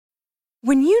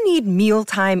When you need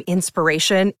mealtime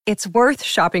inspiration, it's worth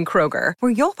shopping Kroger,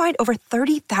 where you'll find over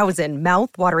 30,000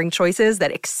 mouth-watering choices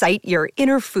that excite your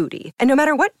inner foodie. And no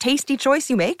matter what tasty choice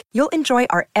you make, you'll enjoy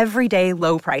our everyday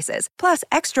low prices, plus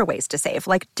extra ways to save,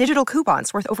 like digital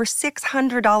coupons worth over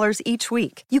 $600 each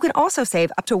week. You can also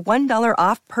save up to $1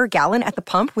 off per gallon at the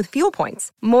pump with fuel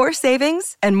points. More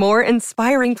savings and more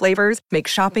inspiring flavors make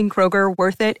shopping Kroger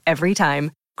worth it every time.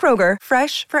 Kroger,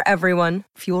 fresh for everyone.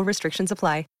 Fuel restrictions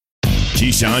apply.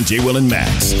 Keyshawn, J. Will, and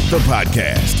Max, the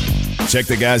podcast. Check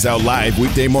the guys out live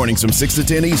weekday mornings from 6 to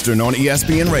 10 Eastern on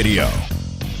ESPN Radio.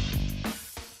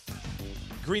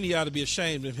 Greeny ought to be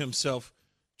ashamed of himself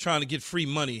trying to get free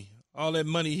money. All that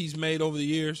money he's made over the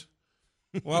years.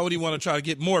 Why would he want to try to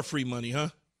get more free money, huh?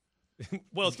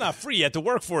 Well, it's not free. You have to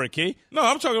work for it, Key. No,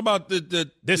 I'm talking about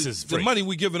the money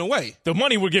we're giving away. The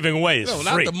money we're giving away is free.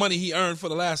 No, not the money he earned for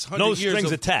the last 100 years. No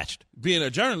strings attached. Being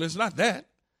a journalist, not that.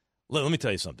 Let me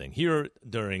tell you something. Here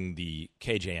during the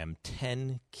KJM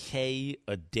 10K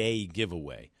a day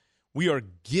giveaway, we are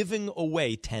giving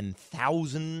away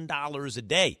 $10,000 a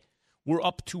day. We're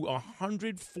up to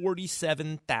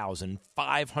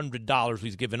 $147,500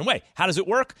 we've given away. How does it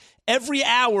work? Every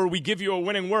hour we give you a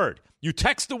winning word. You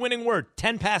text the winning word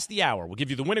 10 past the hour. We'll give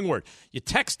you the winning word. You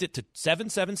text it to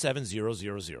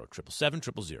 777-000,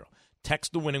 777-000.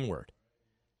 Text the winning word.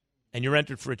 And you're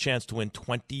entered for a chance to win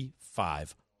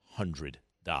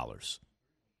 $2,500.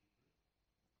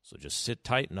 So just sit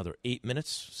tight, another 8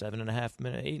 minutes, 7.5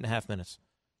 minutes, 8.5 minutes.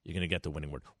 You're going to get the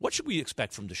winning word. What should we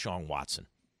expect from Deshaun Watson?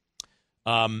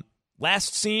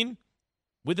 Last seen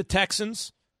with the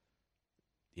Texans,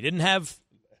 he didn't have.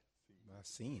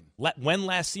 Last seen. When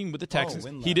last seen with the Texans,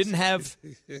 he didn't have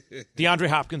DeAndre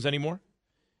Hopkins anymore.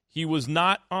 He was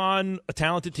not on a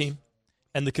talented team,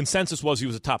 and the consensus was he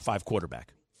was a top 5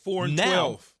 quarterback.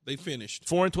 4-12, they finished.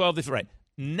 4-12, right.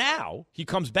 Now he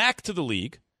comes back to the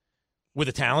league with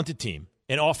a talented team,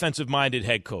 an offensive-minded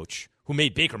head coach who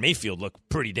made Baker Mayfield look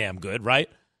pretty damn good, right?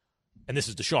 And this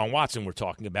is Deshaun Watson we're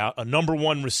talking about, a number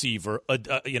one receiver.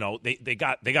 They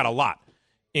got a lot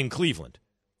in Cleveland.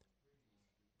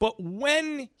 But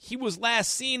when he was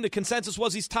last seen, the consensus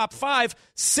was he's top 5.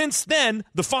 Since then,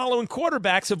 the following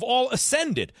quarterbacks have all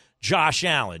ascended. Josh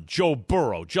Allen, Joe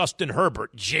Burrow, Justin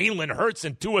Herbert, Jalen Hurts,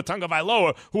 and Tua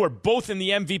Tagovailoa, who are both in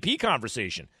the MVP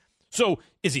conversation. So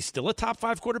is he still a top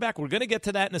 5 quarterback? We're going to get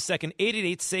to that in a second.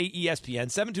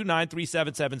 888-SAY-ESPN,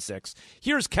 729-3776.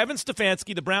 Here's Kevin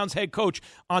Stefanski, the Browns head coach,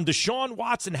 on Deshaun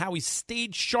Watson, how he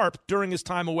stayed sharp during his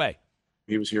time away.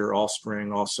 He was here all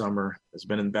spring, all summer, has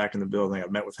been back in the building. I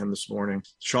met with him this morning.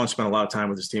 Sean spent a lot of time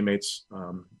with his teammates.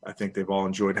 I think they've all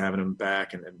enjoyed having him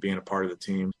back and being a part of the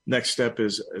team. Next step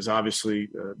is obviously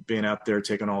being out there,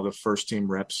 taking all the first team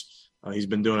reps. He's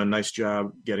been doing a nice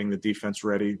job getting the defense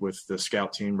ready with the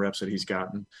scout team reps that he's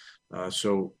gotten.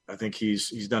 So I think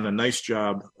he's done a nice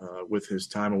job with his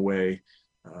time away,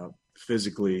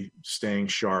 physically staying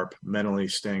sharp, mentally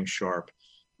staying sharp.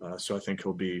 So I think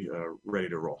he'll be ready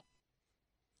to roll.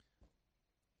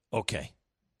 Okay.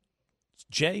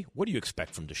 Jay, what do you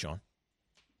expect from Deshaun?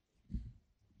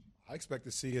 I expect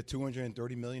to see a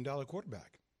 $230 million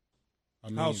quarterback.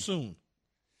 How soon?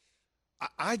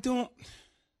 I don't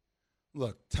 –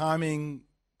 look, timing,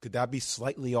 could that be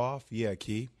slightly off? Yeah,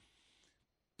 Key.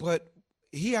 But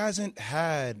he hasn't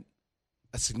had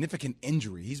a significant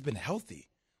injury. He's been healthy.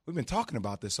 We've been talking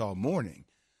about this all morning.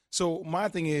 So my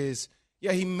thing is,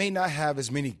 yeah, he may not have as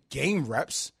many game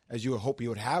reps as you would hope he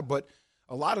would have, but –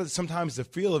 a lot of sometimes the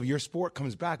feel of your sport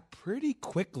comes back pretty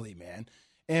quickly, man.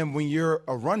 And when you're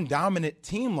a run-dominant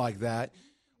team like that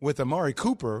with Amari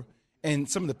Cooper and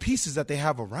some of the pieces that they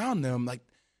have around them, like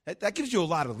that gives you a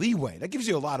lot of leeway. That gives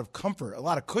you a lot of comfort, a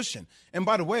lot of cushion. And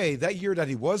by the way, that year that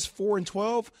he was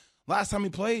 4-12, last time he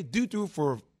played, dude threw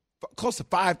for close to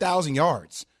 5,000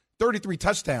 yards, 33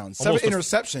 touchdowns, 7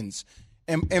 interceptions.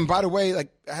 And by the way,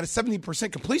 like had a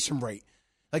 70% completion rate.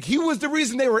 Like, he was the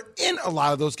reason they were in a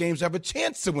lot of those games to have a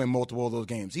chance to win multiple of those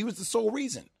games. He was the sole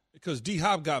reason. Because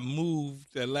D-Hop got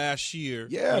moved that last year.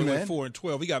 Yeah, when he man. went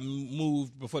 4-12. He got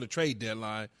moved before the trade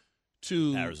deadline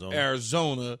to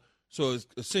Arizona. So it's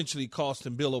essentially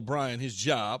costing Bill O'Brien his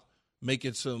job,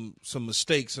 making some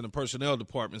mistakes in the personnel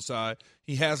department side.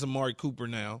 He has Amari Cooper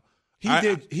now.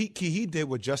 He did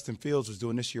what Justin Fields was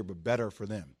doing this year, but better for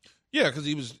them. Yeah, because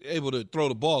he was able to throw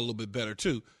the ball a little bit better,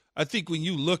 too. I think when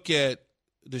you look at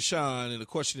Deshaun, and the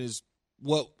question is,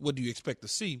 what do you expect to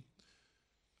see?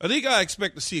 I think I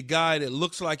expect to see a guy that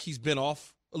looks like he's been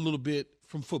off a little bit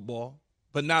from football,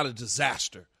 but not a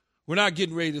disaster. We're not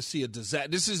getting ready to see a disaster.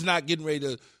 This is not getting ready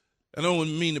to – I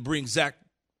don't mean to bring Zach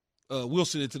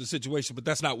Wilson into the situation, but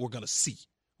that's not what we're going to see.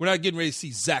 We're not getting ready to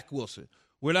see Zach Wilson.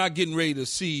 We're not getting ready to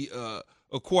see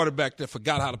a quarterback that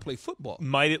forgot how to play football.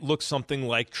 Might it look something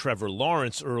like Trevor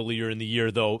Lawrence earlier in the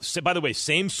year, though? So, by the way,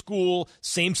 same school,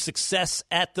 same success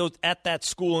at that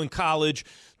school in college,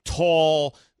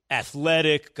 tall,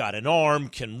 athletic, got an arm,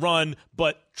 can run.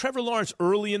 But Trevor Lawrence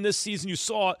early in this season, you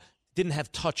saw, didn't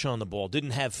have touch on the ball,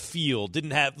 didn't have feel,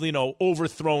 didn't have,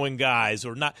 overthrowing guys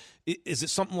or not. Is it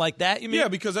something like that, you mean? Yeah,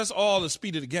 because that's all the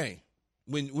speed of the game.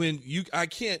 I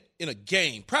can't, in a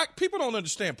game, people don't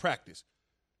understand practice.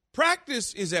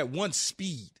 Practice is at one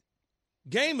speed.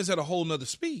 Game is at a whole nother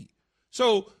speed.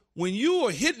 So when you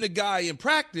are hitting a guy in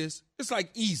practice, it's like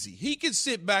easy. He can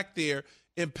sit back there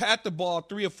and pat the ball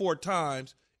 3 or 4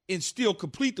 times and still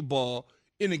complete the ball.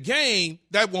 In a game,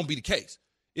 that won't be the case.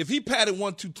 If he patted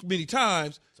one too many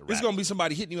times, it's going to be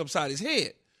somebody hitting him upside his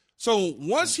head. So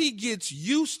once he gets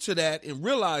used to that and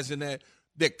realizing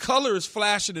that color is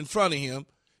flashing in front of him,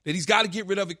 that he's got to get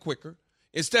rid of it quicker,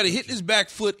 instead of hitting his back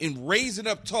foot and raising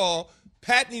up tall,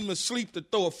 patting him asleep to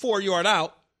throw a 4-yard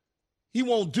out, he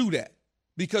won't do that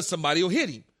because somebody will hit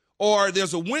him. Or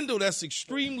there's a window that's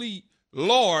extremely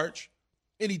large,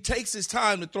 and he takes his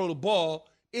time to throw the ball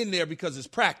in there because it's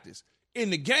practice. In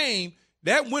the game,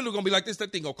 that window going to be like this.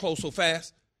 That thing going to close so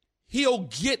fast. He'll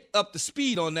get up to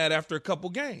speed on that after a couple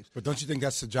games. But don't you think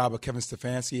that's the job of Kevin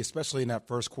Stefanski, especially in that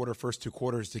first 2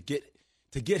 quarters, to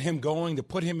get him going, to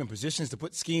put him in positions, to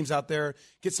put schemes out there,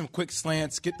 get some quick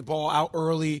slants, get the ball out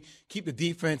early, keep the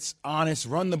defense honest,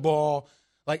 run the ball.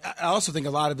 Like, I also think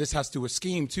a lot of this has to do with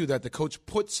scheme, too, that the coach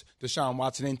puts Deshaun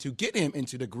Watson in to get him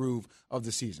into the groove of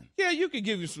the season. Yeah, you can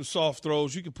give him some soft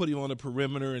throws. You can put him on the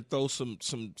perimeter and throw some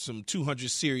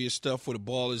 200 serious stuff where the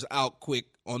ball is out quick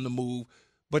on the move.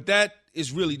 But that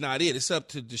is really not it. It's up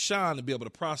to Deshaun to be able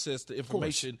to process the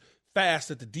information fast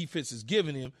that the defense is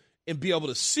giving him and be able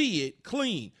to see it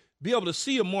clean. Be able to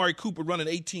see Amari Cooper run an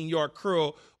 18-yard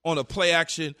curl on a play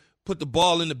action, put the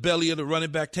ball in the belly of the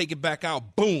running back, take it back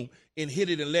out, boom, and hit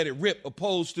it and let it rip,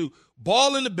 opposed to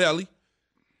ball in the belly,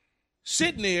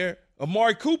 sitting there.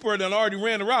 Amari Cooper done already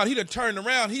ran around. He done turned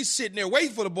around. He's sitting there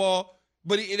waiting for the ball,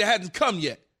 but it hadn't come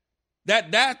yet.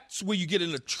 That's where you get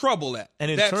into trouble at.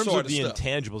 And in terms of the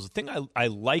intangibles, the thing I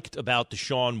liked about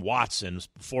Deshaun Watson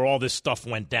before all this stuff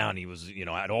went down, he was,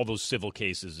 had all those civil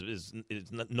cases,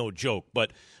 is no joke.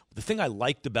 But the thing I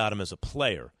liked about him as a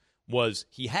player was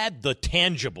he had the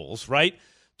tangibles, right?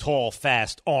 Tall,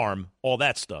 fast, arm, all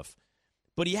that stuff.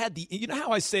 But he had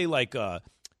how I say, like,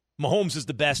 Mahomes is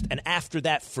the best, and after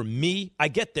that, for me, I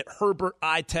get that Herbert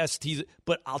eye test,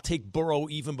 but I'll take Burrow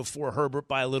even before Herbert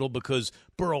by a little because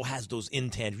Burrow has those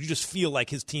intangibles. You just feel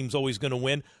like his team's always going to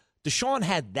win. Deshaun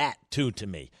had that, too, to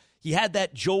me. He had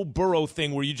that Joe Burrow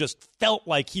thing where you just felt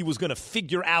like he was going to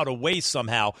figure out a way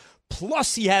somehow.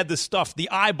 Plus, he had the stuff,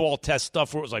 the eyeball test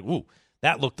stuff, where it was like, woo,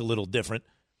 that looked a little different.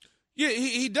 Yeah,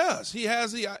 he does. He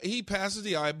passes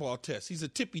the eyeball test. He's a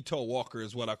tippy-toe walker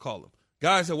is what I call him.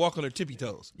 Guys that walk on their tippy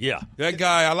toes. Yeah. That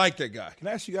guy, I like that guy. Can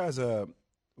I ask you guys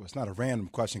it's not a random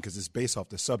question because it's based off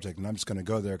the subject, and I'm just going to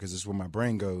go there because it's where my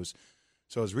brain goes.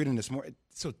 So I was reading this more.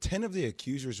 So 10 of the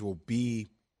accusers will be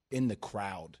in the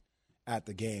crowd at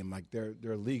the game. Like their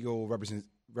legal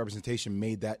representation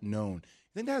made that known.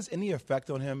 You think that has any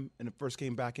effect on him in the first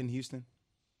game back in Houston?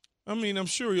 I mean, I'm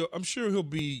sure he'll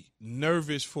be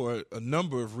nervous for a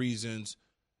number of reasons,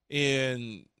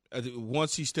 and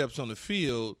once he steps on the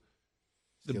field,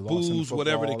 the boos,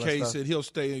 whatever the case, and he'll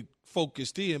stay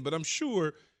focused in. But I'm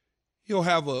sure he'll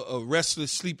have a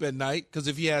restless sleep at night because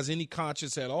if he has any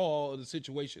conscience at all of the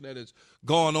situation that has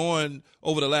gone on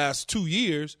over the last 2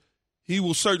 years, he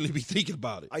will certainly be thinking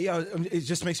about it. Yeah, it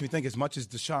just makes me think as much as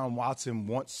Deshaun Watson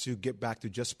wants to get back to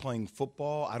just playing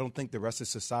football, I don't think the rest of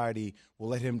society will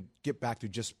let him get back to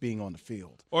just being on the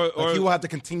field. Or he will have to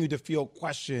continue to field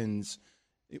questions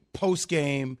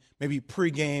post-game, maybe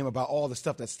pre-game about all the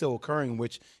stuff that's still occurring,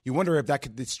 which you wonder if that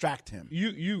could distract him.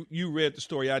 You read the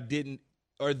story. I didn't.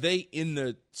 Are they in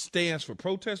the stands for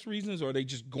protest reasons, or are they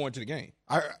just going to the game?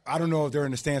 I don't know if they're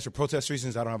in the stands for protest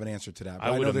reasons. I don't have an answer to that. But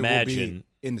I would know they imagine will be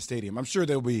in the stadium. I'm sure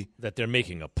they'll be that they're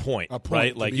making a point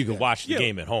right? Like you can watch the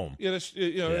game at home. Yeah, that's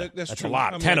true. A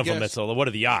lot. 10 of them. What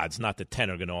are the odds? Not that 10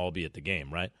 are going to all be at the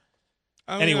game, right?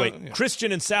 Anyway,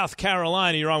 Christian in South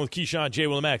Carolina, you're on with Keyshawn, J.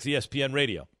 Will and Max, ESPN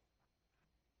Radio.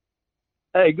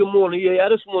 Hey, good morning. Yeah, I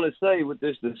just want to say with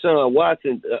this Deshaun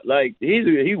Watson,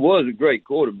 he was a great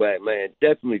quarterback, man.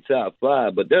 Definitely top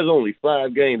 5, but there's only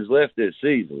 5 games left this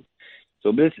season.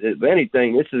 So this, if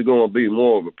anything, this is going to be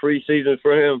more of a preseason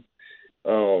for him.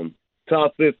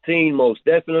 Top 15 most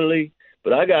definitely,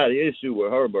 but I got an issue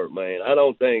with Herbert, man. I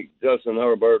don't think Justin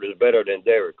Herbert is better than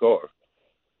Derek Carr.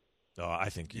 Oh, I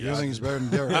think you think he's better than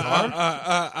Derek Carr?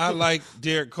 I like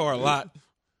Derek Carr a lot.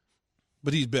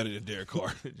 But he's better than Derek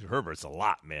Carr. Herbert's a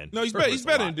lot, man. No, he's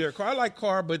better than Derek Carr. I like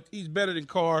Carr, but he's better than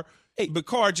Carr. Hey, but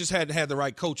Carr just hadn't had the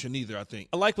right coaching either, I think.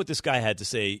 I like what this guy had to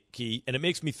say, Key, and it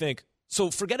makes me think,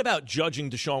 so forget about judging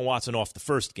Deshaun Watson off the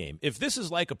first game. If this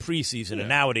is like a preseason, and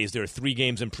nowadays there are 3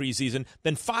 games in preseason,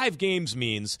 then 5 games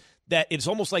means that it's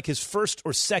almost like his first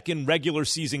or second regular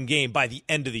season game by the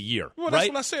end of the year. Well, right? that's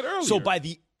what I said earlier. So by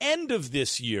the end of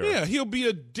this year. Yeah, he'll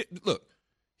be look,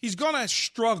 he's going to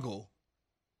struggle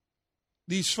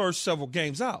these first several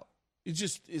games out. It's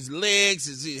just his legs,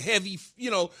 his heavy,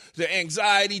 the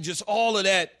anxiety, just all of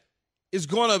that is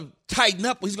going to tighten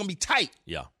up. He's going to be tight.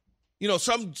 Yeah.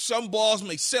 Some balls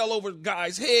may sail over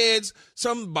guys' heads,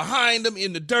 some behind them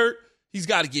in the dirt. He's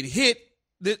got to get hit.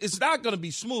 It's not going to be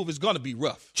smooth. It's going to be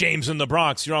rough. James in the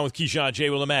Bronx. You're on with Keyshawn,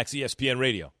 J. Will and Max, ESPN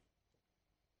Radio.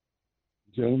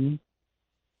 Gentlemen,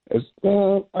 I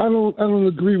don't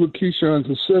agree with Keyshawn's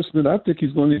assessment. I think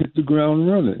he's going to hit the ground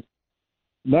running.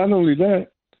 Not only that,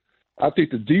 I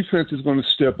think the defense is going to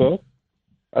step up.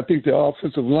 I think the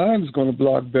offensive line is going to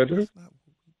block better.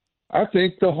 I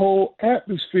think the whole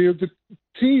atmosphere of the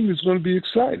team is going to be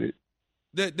excited.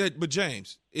 But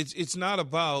James, it's not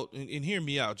about, and hear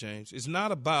me out, James, it's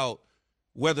not about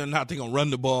whether or not they're going to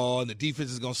run the ball and the defense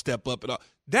is going to step up and all.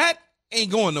 That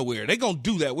ain't going nowhere. They're going to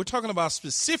do that. We're talking about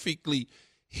specifically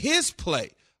his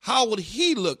play. How would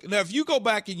he look? Now, if you go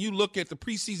back and you look at the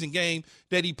preseason game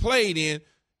that he played in,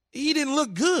 he didn't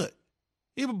look good.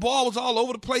 The ball was all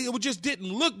over the place. It just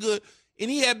didn't look good, and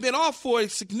he had been off for a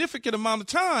significant amount of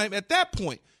time at that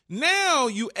point. Now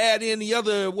you add in the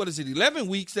other, 11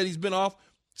 weeks that he's been off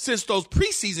since those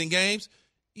preseason games.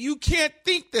 You can't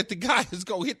think that the guy is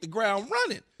going to hit the ground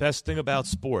running. Best thing about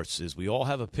sports is we all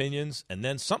have opinions, and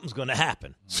then something's going to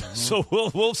happen. So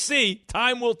we'll see.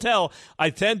 Time will tell.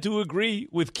 I tend to agree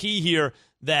with Key here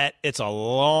that it's a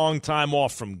long time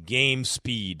off from game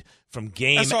speed, from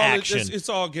game action. It's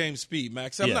all game speed,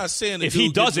 Max. I'm not saying if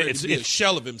he does it, it's a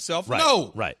shell of himself. Right,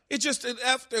 no, right. It's just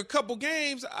after a couple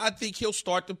games, I think he'll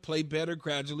start to play better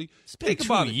gradually. It's been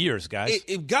 2 years, guys.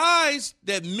 If guys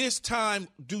that miss time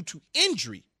due to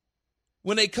injury,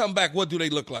 when they come back, what do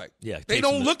they look like? Yeah, they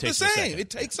don't look the same.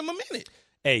 It takes them a minute.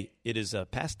 Hey, it is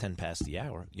past 10 past the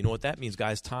hour. You know what that means,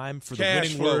 guys? Time for the Cash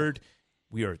winning flow. word.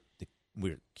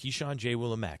 We're Keyshawn, J.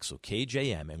 Will, and Max, so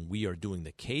KJM, and we are doing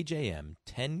the KJM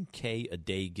 10K a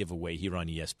day giveaway here on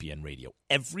ESPN Radio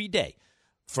every day.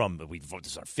 This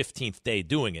is our 15th day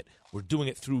doing it. We're doing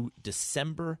it through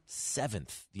December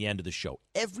 7th, the end of the show.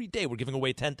 Every day we're giving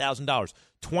away $10,000,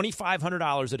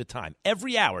 $2,500 at a time.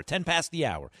 Every hour, 10 past the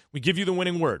hour, we give you the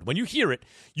winning word. When you hear it,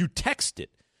 you text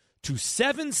it to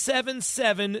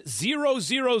 777-000,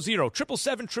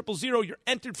 777-000. You're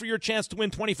entered for your chance to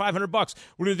win $2,500.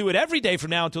 We're going to do it every day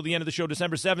from now until the end of the show,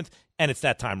 December 7th, and it's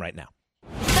that time right now.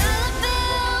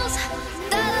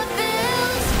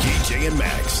 KJ and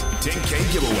Max,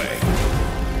 10K giveaway.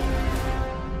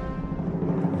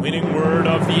 Winning word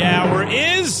of the hour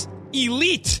is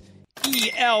elite.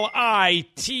 E-L-I-T-E,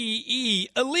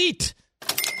 elite.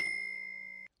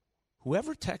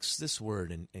 Whoever texts this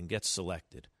word and gets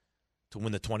selected to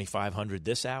win the $2,500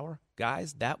 this hour,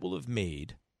 guys, that will have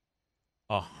made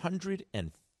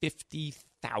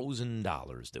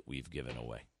 $150,000 that we've given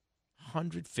away.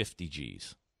 150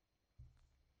 G's.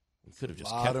 We could have just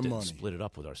kept it and split it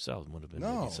up with ourselves. It would have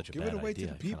been such a bad idea. Give it away to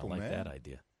the people, I man. like that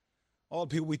idea. All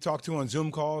the people we talk to on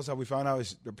Zoom calls, how we found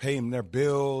out they're paying their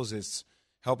bills, it's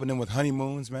helping them with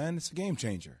honeymoons, man. It's a game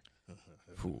changer.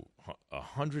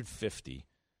 150.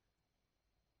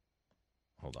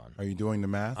 Hold on. Are you doing the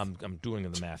math? I'm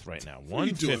doing the math right now. What are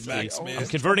you doing, 150. Max, man? I'm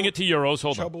converting it to euros.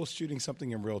 Hold on. Troubleshooting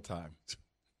something in real time.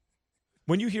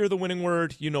 When you hear the winning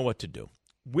word, you know what to do.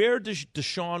 Where does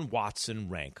Deshaun Watson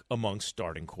rank among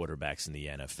starting quarterbacks in the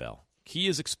NFL? He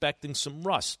is expecting some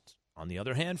rust. On the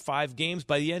other hand, 5 games.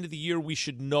 By the end of the year, we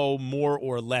should know more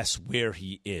or less where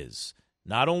he is.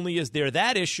 Not only is there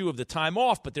that issue of the time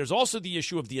off, but there's also the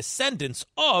issue of the ascendance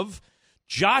of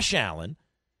Josh Allen,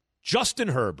 Justin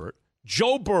Herbert,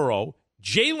 Joe Burrow,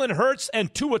 Jalen Hurts,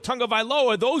 and Tua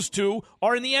Tagovailoa. Those 2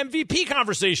 are in the MVP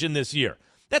conversation this year.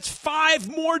 That's 5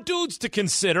 more dudes to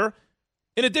consider,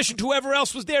 in addition to whoever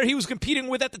else was there he was competing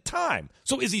with at the time.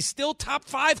 So is he still top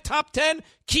 5, top 10?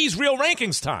 Key's real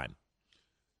rankings time.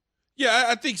 Yeah,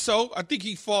 I think so. I think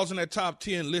he falls in that top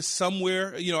 10 list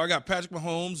somewhere. I got Patrick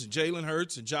Mahomes and Jalen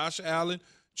Hurts and Josh Allen,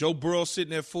 Joe Burrow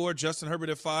sitting at 4, Justin Herbert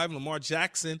at 5, Lamar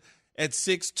Jackson at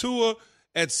 6, Tua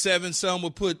at 7. Some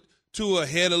would put Tua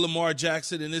ahead of Lamar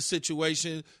Jackson in this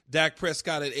situation. Dak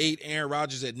Prescott at 8, Aaron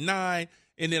Rodgers at 9.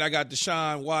 And then I got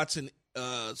Deshaun Watson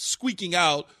squeaking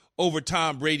out over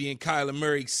Tom Brady and Kyler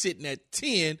Murray sitting at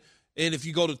 10. And if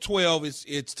you go to 12,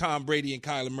 it's Tom Brady and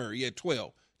Kyler Murray at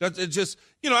 12. That's it's just,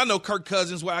 I know Kirk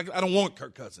Cousins. Well, I don't want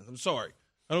Kirk Cousins. I'm sorry.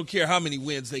 I don't care how many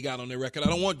wins they got on their record. I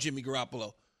don't want Jimmy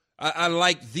Garoppolo. I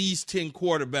like these 10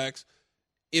 quarterbacks.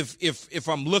 If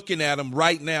I'm looking at them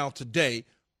right now today,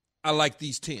 I like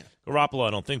these 10. Garoppolo,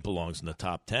 I don't think belongs in the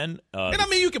top 10.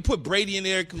 And you can put Brady in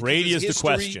there. Brady is the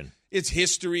question. It's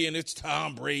history, and it's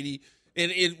Tom Brady.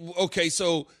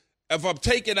 So if I'm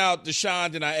taking out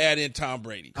Deshaun, then I add in Tom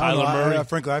Brady. Kyler Murray.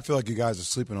 Frankly, I feel like you guys are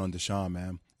sleeping on Deshaun,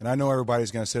 man. And I know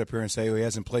everybody's going to sit up here and say, he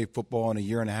hasn't played football in a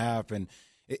year and a half, and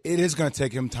it is going to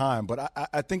take him time. But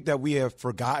I think that we have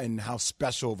forgotten how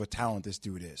special of a talent this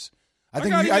dude is. I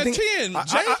think 10,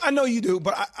 I know you do,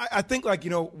 but I think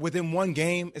within one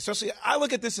game, especially, I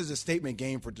look at this as a statement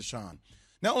game for Deshaun.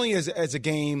 Not only as a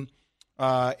game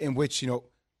in which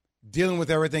dealing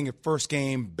with everything at first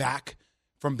game back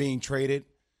from being traded,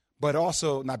 but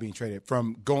also not being traded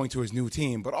from going to his new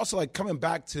team, but also coming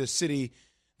back to a city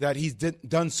that he's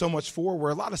done so much for,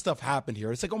 where a lot of stuff happened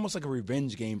here. It's almost like a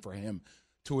revenge game for him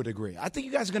to a degree. I think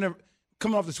you guys are going to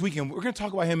come off this weekend. We're going to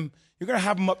talk about him. You're going to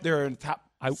have him up there in the top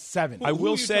 7. I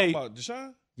will say, talking about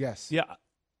Deshaun? Yes. Yeah.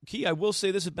 Key, I will say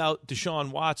this about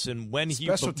Deshaun Watson. When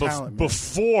talent,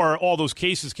 before all those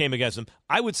cases came against him,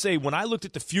 I would say when I looked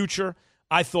at the future,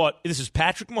 I thought this is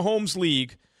Patrick Mahomes'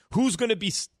 league. Who's going to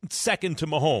be second to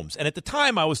Mahomes? And at the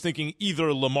time, I was thinking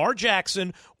either Lamar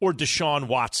Jackson or Deshaun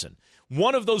Watson.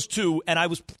 One of those two, and I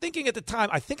was thinking at the time,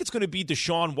 I think it's going to be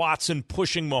Deshaun Watson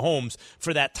pushing Mahomes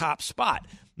for that top spot.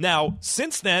 Now,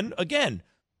 since then, again,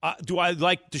 do I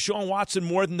like Deshaun Watson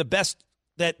more than the best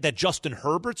that Justin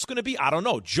Herbert's going to be? I don't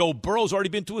know. Joe Burrow's already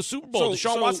been to a Super Bowl.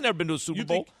 Deshaun Watson never been to a Super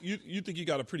Bowl. You think you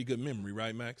got a pretty good memory,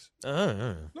 right, Max?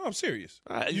 No, I'm serious.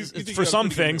 For some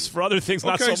things. For other things,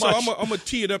 not so much. Okay, so I'm going to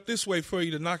tee it up this way for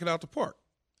you to knock it out the park.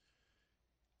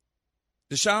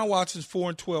 Deshaun Watson's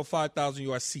 4-12,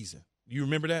 5,000-yard season. You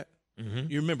remember that?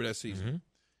 Mm-hmm. You remember that season? Mm-hmm.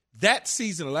 That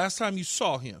season, the last time you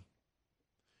saw him,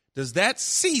 does that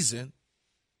season,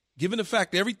 given the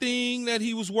fact everything that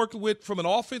he was working with from an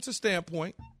offensive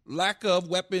standpoint, lack of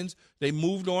weapons, they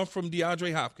moved on from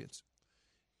DeAndre Hopkins,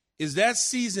 is that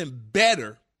season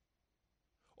better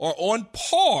or on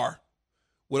par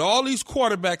with all these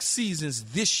quarterback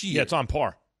seasons this year? Yeah, it's on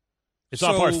par. It's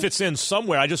on par. It fits in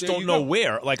somewhere. I just don't know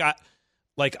where.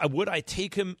 Would I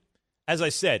take him? As I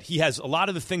said, he has a lot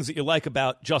of the things that you like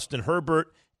about Justin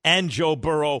Herbert and Joe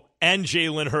Burrow and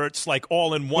Jalen Hurts,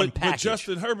 all in one package. But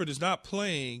Justin Herbert is not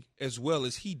playing as well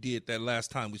as he did that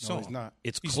last time we saw him. He's not.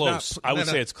 It's close. I would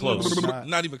say it's close.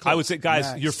 Not even close. I would say, guys,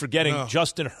 Max. You're forgetting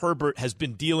Justin Herbert has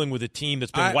been dealing with a team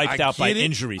that's been wiped out by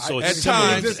injury. So it's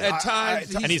at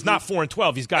times, and he's not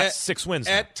 4-12. He's got 6 wins.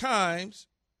 At times,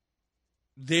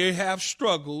 they have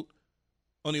struggled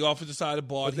on the offensive side of the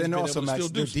ball. But then also, Max,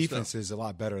 their defense is a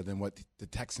lot better than what the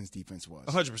Texans' defense was.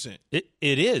 100%. It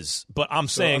is, but I'm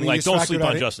saying don't sleep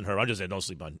on Justin Herbert. I'm just saying don't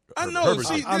sleep on Herbert. I know.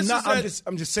 See,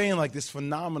 I'm just saying this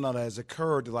phenomenon that has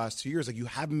occurred the last 2 years. You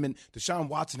haven't been Deshaun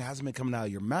Watson hasn't been coming out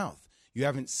of your mouth. You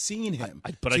haven't seen him.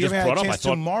 I just brought had a him. chance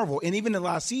to marvel. And even the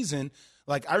last season,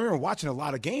 I remember watching a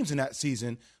lot of games in that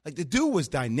season. The dude was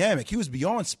dynamic. He was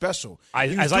beyond special.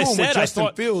 As I said,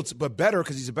 Justin Fields, but better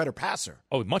because he's a better passer.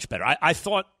 Oh, much better. I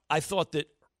thought that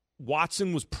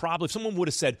Watson was probably, if someone would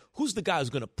have said, who's the guy who's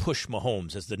going to push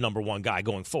Mahomes as the number one guy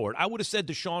going forward, I would have said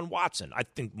Deshaun Watson. I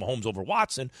think Mahomes over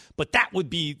Watson, but that would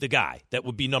be the guy. That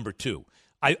would be number 2.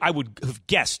 I would have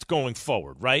guessed going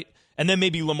forward, right? And then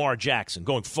maybe Lamar Jackson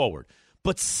going forward.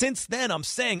 But since then, I'm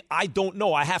saying I don't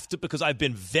know. I have to, because I've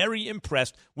been very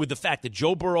impressed with the fact that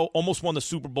Joe Burrow almost won the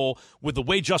Super Bowl, with the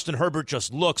way Justin Herbert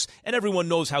just looks, and everyone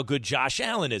knows how good Josh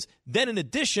Allen is. Then in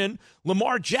addition,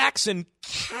 Lamar Jackson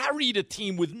carried a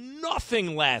team with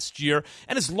nothing last year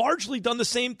and has largely done the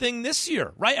same thing this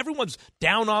year, right? Everyone's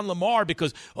down on Lamar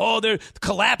because, they're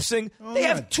collapsing. They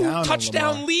have 2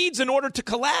 touchdown leads in order to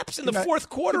collapse in the fourth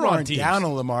quarter on teams. Down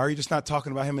on Lamar. You're just not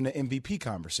talking about him in the MVP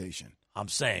conversation. I'm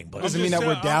saying, but doesn't mean that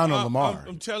we're down on Lamar.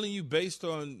 I'm telling you, based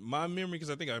on my memory, because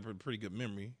I think I have a pretty good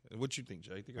memory. What you think,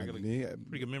 Jay? I think I got a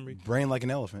pretty good memory. Brain like an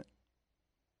elephant.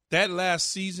 That last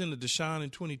season of Deshaun in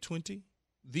 2020,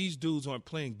 these dudes aren't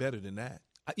playing better than that.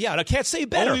 Yeah, and I can't say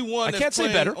better. Only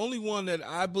one that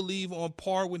I believe on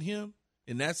par with him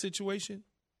in that situation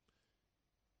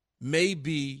may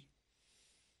be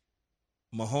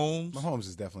Mahomes. Mahomes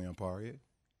is definitely on par, yeah.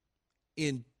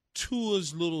 In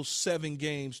Tua's little 7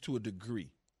 games to a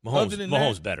degree.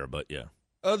 Mahomes better, but yeah.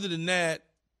 Other than that,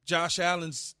 Josh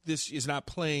Allen's this is not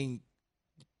playing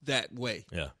that way.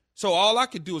 Yeah. So all I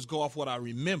could do is go off what I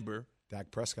remember, Dak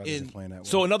Prescott isn't playing that well.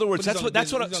 So in other words,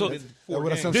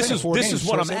 this is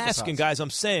what I'm asking, guys. I'm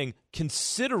saying,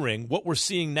 considering what we're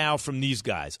seeing now from these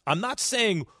guys, I'm not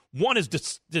saying one is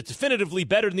definitively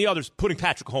better than the others, putting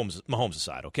Patrick Mahomes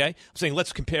aside, okay? I'm saying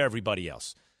let's compare everybody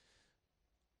else.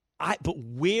 But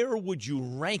where would you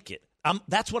rank it?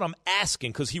 That's what I'm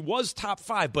asking, because he was top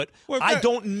 5, but I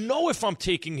don't know if I'm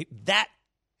taking that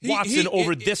Watson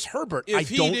over this Herbert. I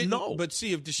don't know. But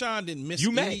see, if Deshaun didn't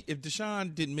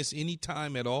miss any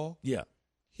time at all,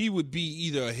 he would be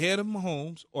either ahead of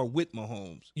Mahomes or with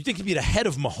Mahomes. You think he'd be ahead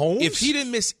of Mahomes? If he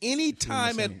didn't miss any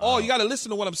time at all, you got to listen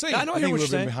to what I'm saying. I know what you're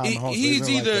saying.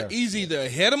 He's either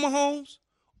ahead of Mahomes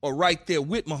or right there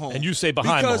with Mahomes. And you say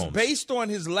behind Mahomes. Because based on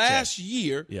his last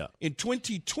year in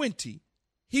 2020,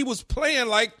 he was playing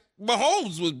like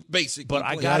Mahomes was basically. But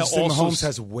I got to also. Mahomes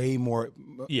has way more.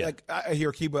 Yeah. Like I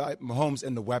hear Kiba, Mahomes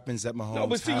and the weapons that Mahomes. No,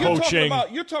 but see, has.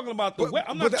 you're talking about the.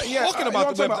 I'm not talking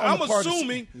about the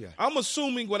weapons. I'm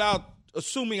assuming without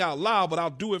assuming out loud, but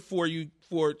I'll do it for you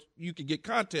can get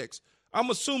context. I'm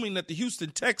assuming that the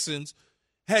Houston Texans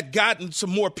had gotten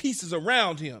some more pieces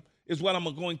around him. Is what I'm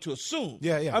going to assume.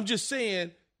 Yeah. I'm just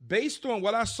saying, based on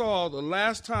what I saw the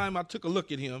last time I took a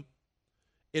look at him.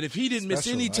 And if he didn't miss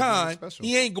any time,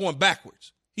 he ain't going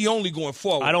backwards. He only going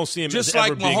forward. I don't see him as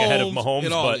ever being ahead of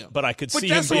Mahomes, but I could see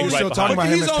him being right behind him. But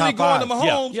he's only going to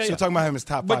Mahomes. Still talking about him as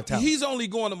top 5 talent. He's only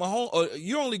going to Mahomes. Or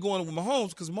you're only going with Mahomes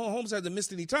because Mahomes hasn't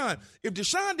missed any time. If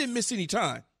Deshaun didn't miss any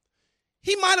time,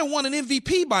 he might have won an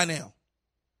MVP by now.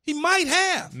 He might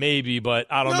have. Maybe, but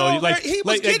I don't know. He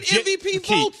was getting MVP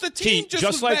votes. The team just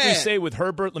was like bad. We say with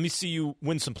Herbert, let me see you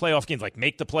win some playoff games, like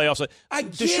make the playoffs.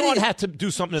 Deshaun had to do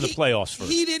something in the playoffs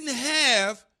first. He didn't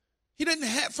have,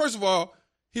 first of all,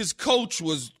 his coach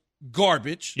was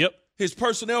garbage. Yep. His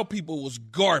personnel people was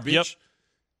garbage. Yep.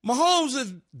 Mahomes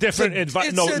is different.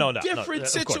 Different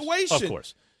situation. Of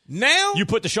course. Now you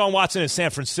put Deshaun Watson in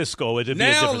San Francisco.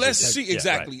 Now let's see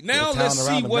exactly. Now let's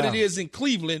see what it is in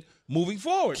Cleveland. Moving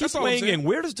forward. Keep weighing in.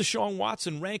 Where does Deshaun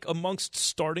Watson rank amongst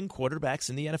starting quarterbacks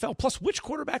in the NFL? Plus, which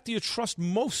quarterback do you trust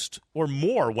most or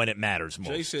more when it matters most?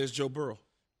 Jay says Joe Burrow.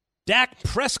 Dak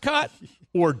Prescott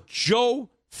or Joe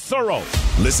Burrow?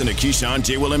 Listen to Keyshawn,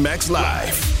 J. Will, and Max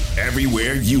live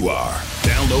everywhere you are.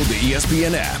 Download the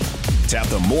ESPN app. Tap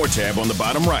the More tab on the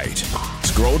bottom right.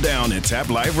 Scroll down and tap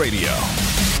Live Radio.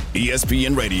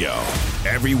 ESPN Radio.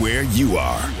 Everywhere you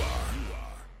are.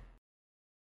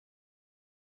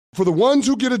 For the ones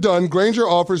who get it done, Grainger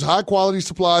offers high-quality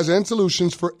supplies and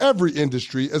solutions for every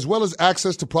industry, as well as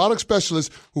access to product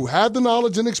specialists who have the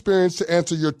knowledge and experience to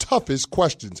answer your toughest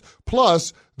questions.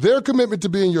 Plus, their commitment to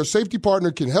being your safety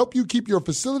partner can help you keep your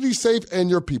facility safe and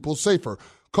your people safer.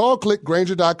 Call, click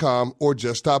Grainger.com, or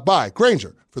just stop by.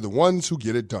 Grainger, for the ones who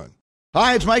get it done.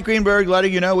 Hi, it's Mike Greenberg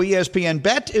letting you know ESPN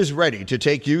Bet is ready to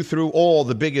take you through all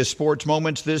the biggest sports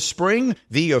moments this spring.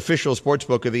 The official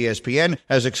sportsbook of ESPN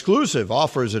has exclusive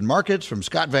offers and markets from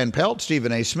Scott Van Pelt,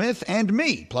 Stephen A. Smith, and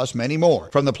me, plus many more.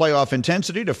 From the playoff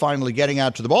intensity to finally getting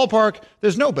out to the ballpark,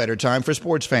 there's no better time for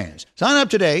sports fans. Sign up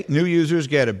today. New users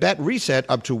get a bet reset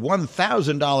up to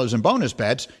 $1,000 in bonus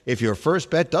bets if your first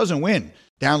bet doesn't win.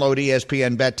 Download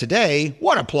ESPN Bet today.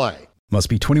 What a play. Must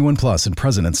be 21 plus and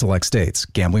present in select states.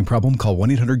 Gambling problem? Call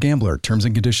 1-800-GAMBLER. Terms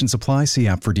and conditions apply. See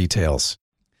app for details.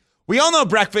 We all know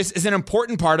breakfast is an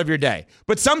important part of your day.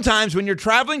 But sometimes when you're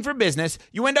traveling for business,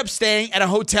 you end up staying at a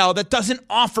hotel that doesn't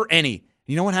offer any.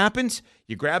 You know what happens?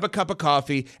 You grab a cup of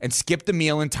coffee and skip the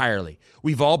meal entirely.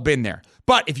 We've all been there.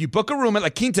 But if you book a room at La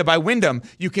Quinta by Wyndham,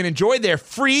 you can enjoy their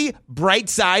free Bright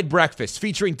Side breakfast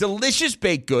featuring delicious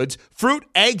baked goods, fruit,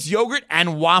 eggs, yogurt,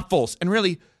 and waffles. And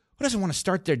really, who doesn't want to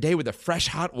start their day with a fresh,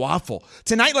 hot waffle?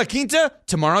 Tonight, La Quinta,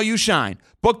 tomorrow you shine.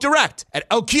 Book direct at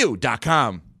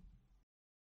LQ.com.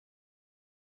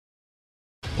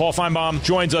 Paul Feinbaum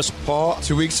joins us. Paul,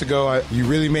 2 weeks ago, you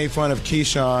really made fun of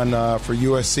Keyshawn for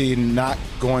USC not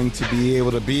going to be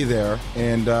able to be there.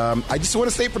 And I just want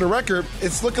to state for the record,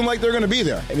 it's looking like they're going to be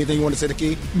there. Anything you want to say to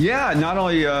Key? Yeah, not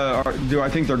only do I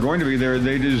think they're going to be there,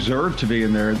 they deserve to be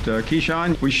in there.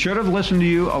 Keyshawn, we should have listened to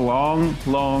you a long,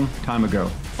 long time ago.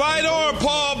 Fight on,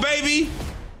 Paul, baby.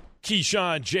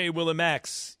 Keyshawn, J. Will, and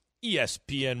Max,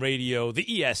 ESPN Radio, the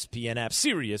ESPN app,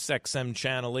 Sirius XM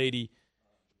Channel 80.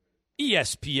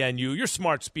 ESPNU, your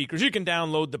smart speakers. You can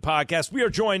download the podcast. We are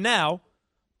joined now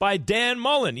by Dan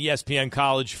Mullen, ESPN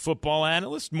college football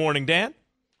analyst. Morning, Dan.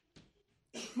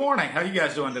 Morning. How you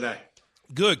guys doing today?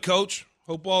 Good, Coach.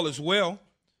 Hope all is well. What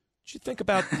you think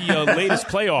about the latest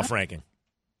playoff ranking?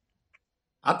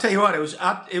 I'll tell you what,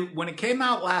 when it came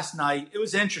out last night, it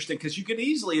was interesting because you could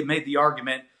easily have made the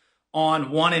argument on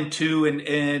 1 and 2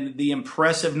 and the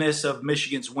impressiveness of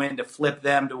Michigan's win to flip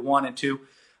them to 1 and 2.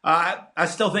 I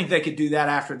still think they could do that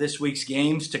after this week's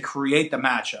games to create the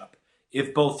matchup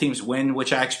if both teams win,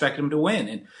 which I expect them to win.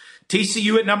 And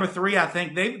TCU at number 3, I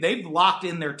think they've locked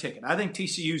in their ticket. I think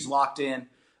TCU's locked in.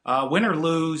 Win or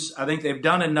lose, I think they've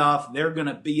done enough. They're going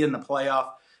to be in the playoff,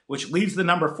 which leaves the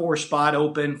number 4 spot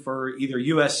open for either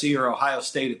USC or Ohio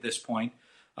State at this point.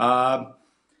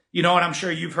 You know, and I'm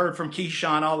sure you've heard from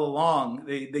Keyshawn all along,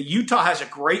 the Utah has a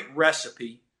great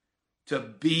recipe to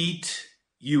beat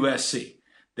USC.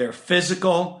 They're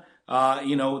physical.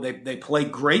 They play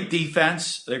great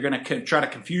defense. They're going to try to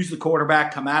confuse the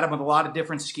quarterback, come at him with a lot of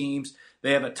different schemes.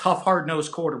 They have a tough,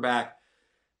 hard-nosed quarterback.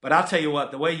 But I'll tell you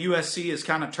what, the way USC has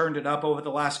kind of turned it up over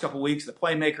the last couple of weeks, the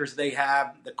playmakers they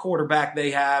have, the quarterback they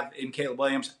have in Caleb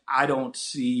Williams, I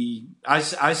see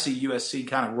USC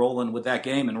kind of rolling with that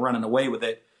game and running away with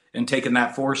it and taking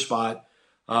that 4 spot.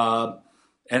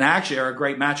 And actually are a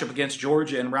great matchup against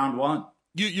Georgia in round 1.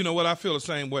 You know what? I feel the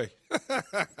same way.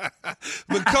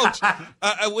 But, Coach,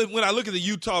 when I look at the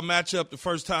Utah matchup the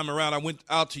first time around, I went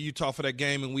out to Utah for that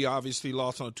game, and we obviously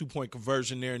lost on a 2-point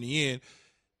conversion there in the end.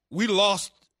 We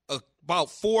lost about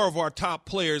 4 of our top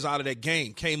players out of that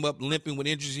game, came up limping with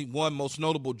injuries. One, most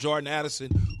notable, Jordan Addison,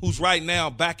 who's right now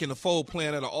back in the fold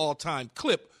playing at an all-time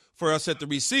clip for us at the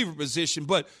receiver position.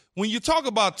 But when you talk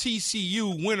about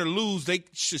TCU, win or lose, they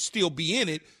should still be in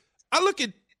it. I look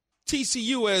at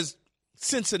TCU as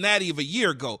Cincinnati of a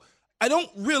year ago. I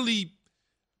don't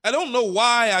know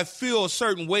why I feel a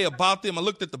certain way about them. I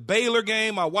looked at the Baylor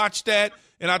game. I watched that,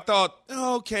 and I thought,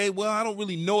 okay, well, I don't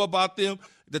really know about them.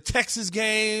 The Texas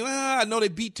game, I know they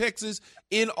beat Texas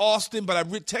in Austin,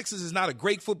 but Texas is not a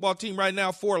great football team right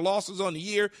now. 4 losses on the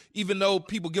year, even though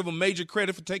people give them major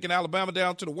credit for taking Alabama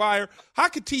down to the wire. How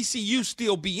could TCU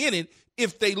still be in it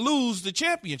if they lose the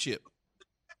championship?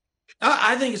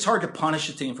 I think it's hard to punish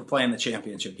a team for playing the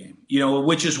championship game,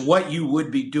 which is what you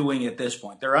would be doing at this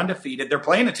point. They're undefeated. They're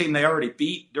playing a team they already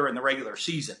beat during the regular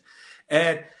season.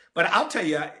 But I'll tell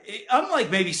you, unlike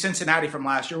maybe Cincinnati from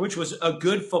last year, which was a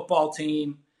good football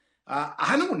team,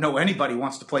 I don't know anybody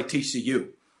wants to play TCU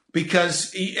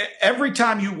because every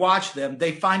time you watch them,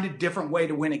 they find a different way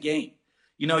to win a game.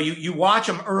 You watch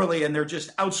them early and they're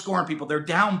just outscoring people. They're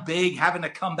down big, having to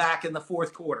come back in the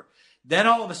 4th quarter. Then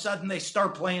all of a sudden they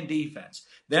start playing defense.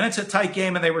 Then it's a tight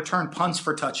game and they return punts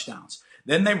for touchdowns.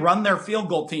 Then they run their field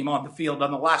goal team on the field on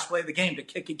the last play of the game to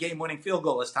kick a game-winning field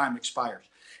goal as time expires.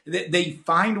 They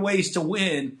find ways to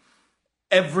win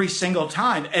every single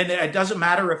time. And it doesn't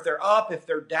matter if they're up, if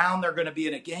they're down, they're going to be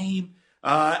in a game.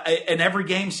 And every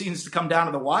game seems to come down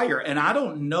to the wire. And I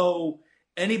don't know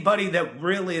anybody that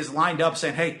really is lined up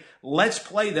saying, hey, let's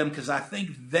play them, because I think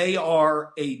they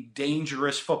are a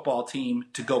dangerous football team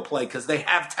to go play because they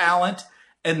have talent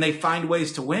and they find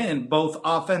ways to win both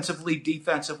offensively,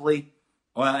 defensively,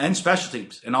 and special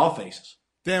teams in all phases.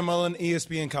 Dan Mullen,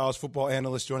 ESPN college football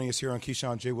analyst, joining us here on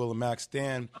Keyshawn, J. Will, and Max.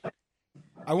 Dan,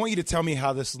 I want you to tell me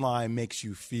how this line makes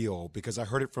you feel, because I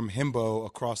heard it from Himbo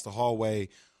across the hallway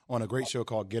on a great show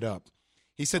called Get Up.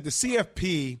 He said the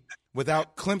CFP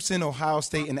without Clemson, Ohio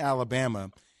State, and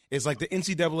Alabama is like the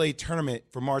NCAA tournament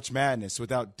for March Madness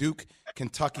without Duke,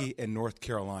 Kentucky, and North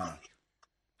Carolina.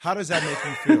 How does that make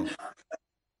you feel?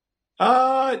 No,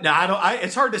 I don't.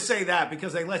 It's hard to say that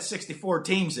because they let 64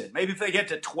 teams in. Maybe if they get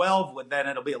to 12, then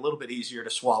it'll be a little bit easier to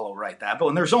swallow that. But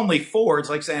when there's only 4, it's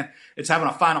like saying it's having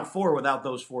a Final Four without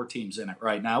those 4 teams in it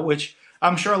right now, which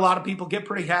I'm sure a lot of people get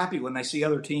pretty happy when they see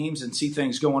other teams and see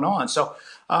things going on. So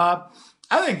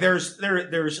I think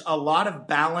there's a lot of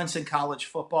balance in college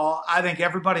football. I think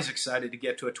everybody's excited to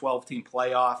get to a 12-team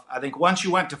playoff. I think once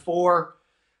you went to 4,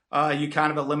 you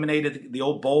kind of eliminated the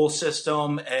old bowl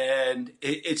system, and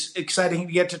it's exciting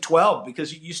to get to 12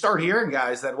 because you start hearing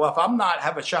guys that, well, if I'm not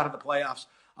have a shot at the playoffs,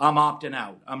 I'm opting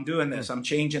out. I'm doing this. I'm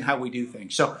changing how we do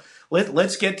things. So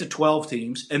let's get to 12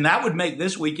 teams, and that would make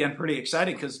this weekend pretty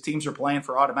exciting because teams are playing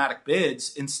for automatic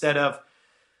bids instead of,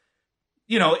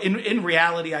 in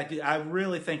reality, I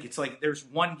really think it's like there's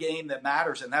one game that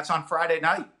matters, and that's on Friday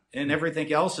night, and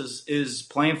everything else is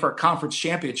playing for a conference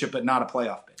championship but not a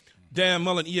playoff bid. Dan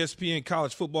Mullen, ESPN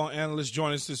college football analyst,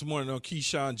 joining us this morning on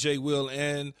Keyshawn, J. Will,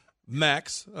 and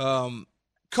Max.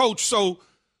 Coach, so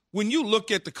when you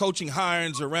look at the coaching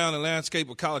hirings around the landscape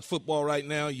of college football right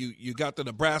now, you got the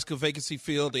Nebraska vacancy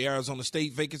field, the Arizona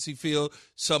State vacancy field.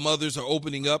 Some others are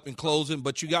opening up and closing,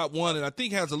 but you got one that I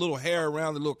think has a little hair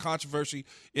around, a little controversy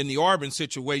in the Auburn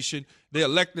situation. They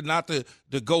elected not to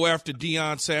go after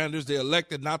Deion Sanders. They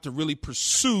elected not to really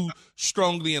pursue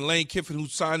strongly in Lane Kiffin, who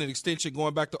signed an extension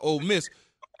going back to Ole Miss.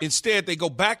 Instead, they go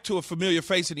back to a familiar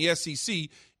face in the SEC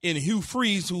in Hugh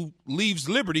Freeze, who leaves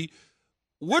Liberty.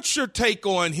 What's your take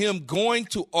on him going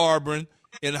to Auburn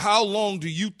And how long do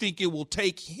you think it will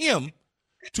take him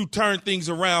to turn things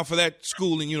around for that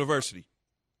school and university?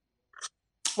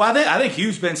 Well, I think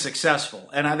Hugh's been successful.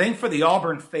 And I think for the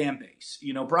Auburn fan base,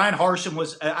 Brian Harsin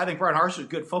was a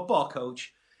good football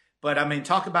coach. But,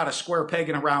 talk about a square peg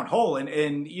in a round hole. And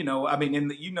in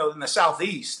the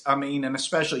Southeast, and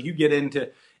especially you get in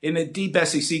the deep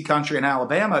SEC country in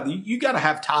Alabama, you got to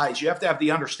have ties. You have to have the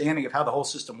understanding of how the whole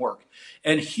system works.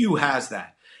 And Hugh has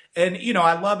that. And,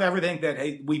 I love everything that,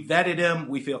 hey, we vetted him.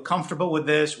 We feel comfortable with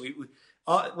this.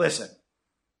 Listen,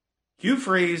 Hugh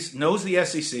Freeze knows the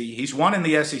SEC. He's won in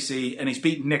the SEC, and he's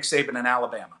beaten Nick Saban in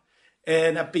Alabama.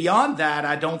 And beyond that,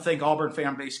 I don't think Auburn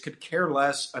fan base could care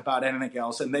less about anything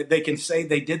else. And they can say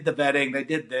they did the vetting, they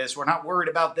did this. We're not worried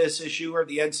about this issue or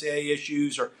the NCAA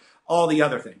issues or all the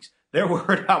other things. They're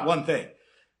worried about one thing,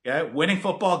 okay? Winning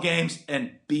football games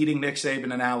and beating Nick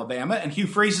Saban in Alabama. And Hugh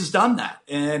Freeze has done that.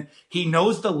 And he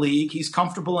knows the league. He's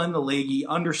comfortable in the league. He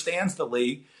understands the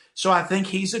league. So I think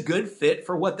he's a good fit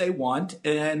for what they want.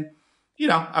 And,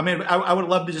 I would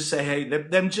love to just say, hey,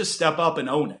 them just step up and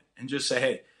own it and just say,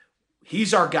 hey,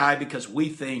 he's our guy because we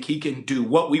think he can do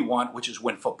what we want, which is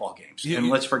win football games. And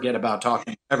let's forget about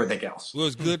talking everything else. Well,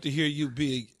 it's good to hear you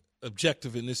be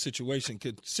objective in this situation,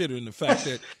 considering the fact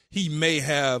that he may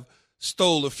have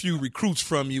stole a few recruits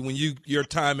from you when your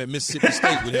time at Mississippi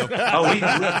State with him.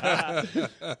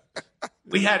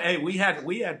 We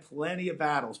had plenty of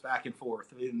battles back and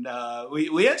forth, and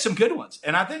we had some good ones.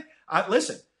 And I think,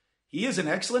 listen, he is an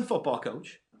excellent football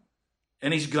coach,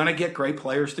 and he's going to get great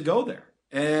players to go there.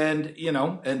 And,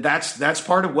 and that's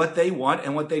part of what they want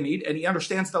and what they need. And he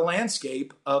understands the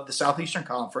landscape of the Southeastern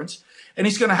Conference, and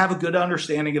he's going to have a good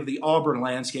understanding of the Auburn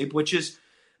landscape, which is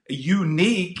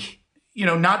unique,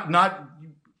 not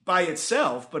by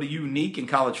itself, but a unique in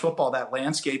college football, that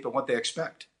landscape and what they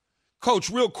expect. Coach,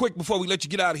 real quick before we let you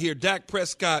get out of here, Dak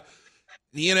Prescott,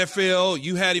 the NFL,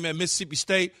 you had him at Mississippi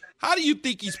State. How do you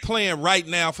think he's playing right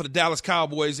now for the Dallas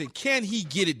Cowboys, and can he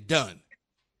get it done?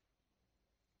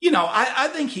 I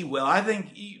think he will. I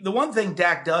think the one thing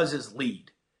Dak does is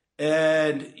lead.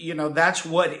 And, that's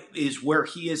where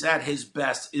he is at his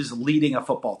best, is leading a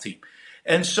football team.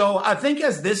 And so I think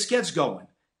as this gets going,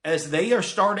 as they are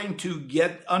starting to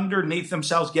get underneath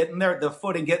themselves, getting the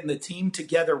footing, getting the team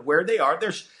together where they are,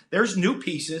 there's new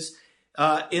pieces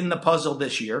in the puzzle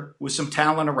this year with some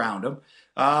talent around them.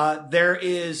 There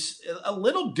is a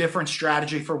little different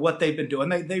strategy for what they've been doing.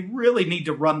 They really need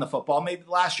to run the football. Maybe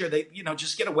last year they,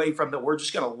 just get away from we're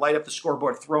just going to light up the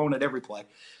scoreboard, throwing at every play.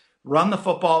 Run the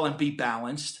football and be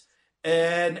balanced.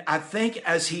 And I think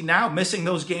as he now missing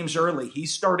those games early,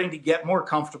 he's starting to get more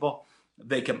comfortable.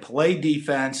 They can play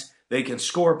defense, they can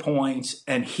score points,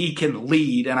 and he can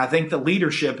lead. And I think the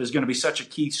leadership is going to be such a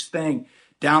key thing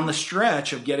down the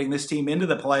stretch of getting this team into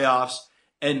the playoffs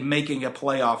and making a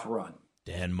playoff run.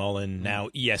 Dan Mullen, now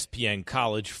ESPN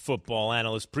college football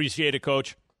analyst. Appreciate it,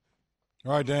 Coach.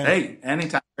 All right, Dan. Hey,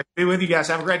 anytime. Great to be with you guys.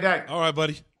 Have a great day. All right,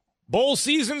 buddy. Bowl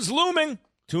season's looming.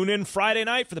 Tune in Friday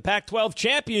night for the Pac-12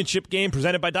 championship game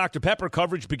presented by Dr. Pepper.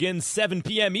 Coverage begins 7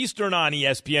 p.m. Eastern on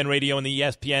ESPN Radio and the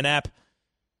ESPN app.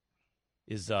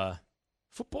 Is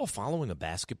football following a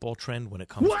basketball trend when it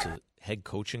comes to head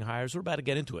coaching hires? We're about to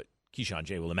get into it. Keyshawn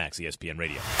J. Willimax, ESPN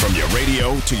Radio. From your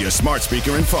radio to your smart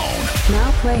speaker and phone.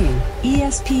 Now playing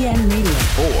ESPN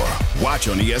Radio. Or watch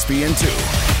on ESPN2.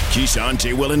 Keyshawn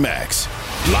J. Will and Max.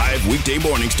 Live weekday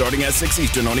morning starting at 6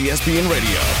 Eastern on ESPN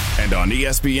Radio and on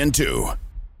ESPN2.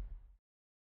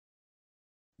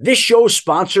 This show is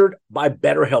sponsored by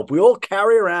BetterHelp. We all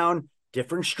carry around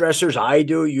different stressors. I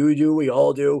do, you do, we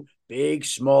all do, big,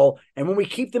 small. And when we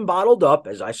keep them bottled up,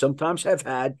 as I sometimes have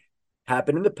had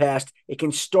happen in the past, it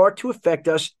can start to affect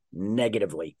us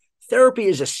negatively. Therapy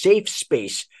is a safe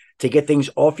space to get things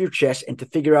off your chest and to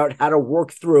figure out how to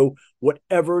work through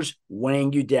whatever's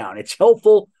weighing you down. It's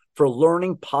helpful for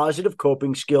learning positive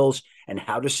coping skills and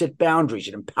how to set boundaries.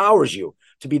 It empowers you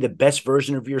to be the best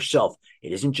version of yourself.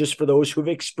 It isn't just for those who have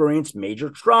experienced major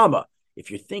trauma. If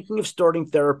you're thinking of starting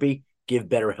therapy, give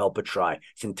BetterHelp a try.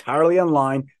 It's entirely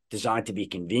online, designed to be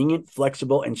convenient,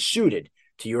 flexible, and suited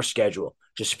to your schedule.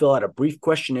 Just fill out a brief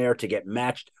questionnaire to get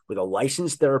matched with a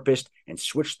licensed therapist and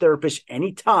switch therapists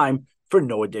anytime for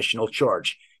no additional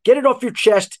charge. Get it off your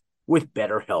chest with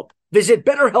BetterHelp. Visit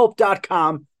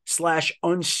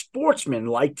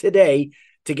BetterHelp.com/unsportsmanlike today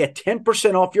to get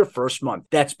 10% off your first month.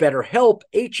 That's BetterHelp,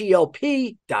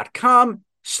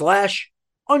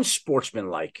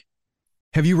 HELP.com/unsportsmanlike.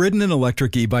 Have you ridden an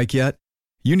electric e-bike yet?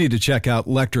 You need to check out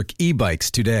Lectric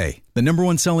E-Bikes today, the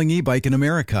 #1 selling e-bike in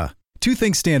America. Two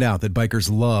things stand out that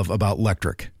bikers love about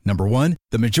Lectric. Number one,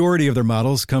 the majority of their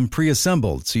models come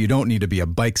pre-assembled, so you don't need to be a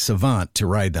bike savant to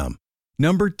ride them.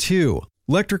 Number 2,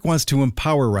 Lectric wants to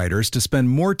empower riders to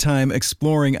spend more time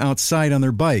exploring outside on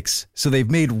their bikes, so they've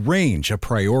made range a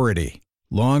priority.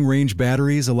 Long-range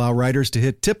batteries allow riders to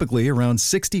hit typically around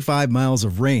 65 miles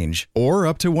of range or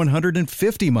up to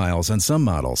 150 miles on some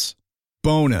models.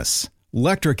 Bonus,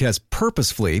 Lectric has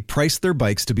purposefully priced their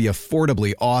bikes to be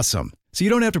affordably awesome, so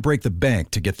you don't have to break the bank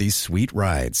to get these sweet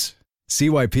rides. See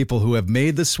why people who have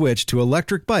made the switch to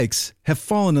electric bikes have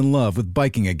fallen in love with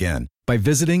biking again by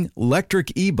visiting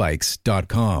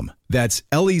lectricebikes.com. That's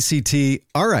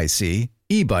LECTRIC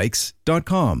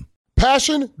ebikes.com.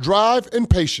 Passion, drive, and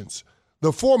patience.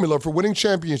 The formula for winning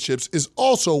championships is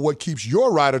also what keeps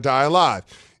your ride or die alive.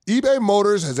 eBay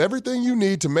Motors has everything you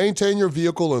need to maintain your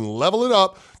vehicle and level it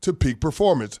up to peak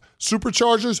performance.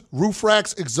 Superchargers, roof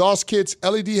racks, exhaust kits,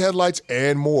 LED headlights,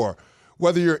 and more.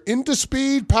 Whether you're into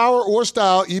speed, power, or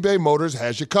style, eBay Motors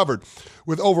has you covered.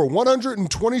 With over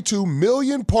 122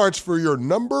 million parts for your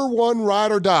number one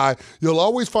ride or die, you'll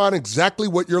always find exactly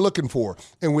what you're looking for.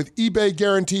 And with eBay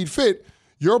Guaranteed Fit,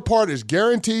 your part is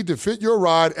guaranteed to fit your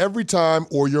ride every time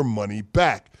or your money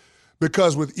back.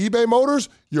 Because with eBay Motors,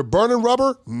 you're burning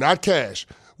rubber, not cash.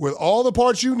 With all the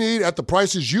parts you need at the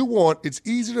prices you want, it's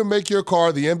easy to make your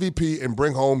car the MVP and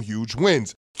bring home huge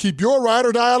wins. Keep your ride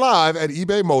or die alive at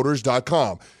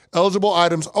ebaymotors.com. Eligible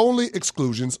items only.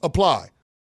 Exclusions apply.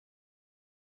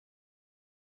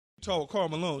 Talk with Karl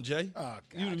Malone, Jay. Oh,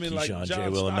 you would have been like Keyshawn, John J.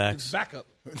 Will, and Stockton's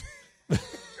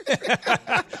Max.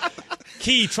 backup.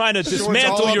 Key trying to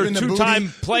dismantle your two-time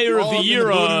player of the year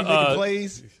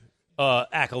accolades.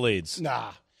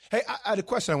 Nah. Hey, I had a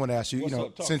question I want to ask you.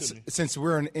 Since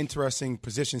we're in interesting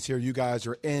positions here, you guys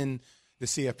are in the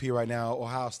CFP right now,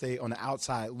 Ohio State on the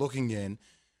outside looking in.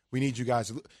 We need you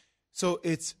guys. So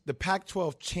it's the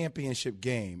Pac-12 championship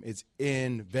game. It's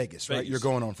in Vegas, right? You're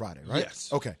going on Friday, right? Yes.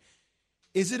 Okay.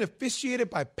 Is it officiated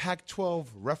by Pac-12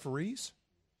 referees?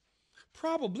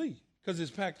 Probably, because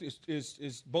it's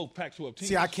both Pac-12 teams.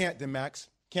 See, I can't then, Max.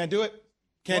 Can't do it.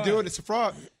 Can't do it. It's a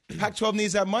fraud. Pac-12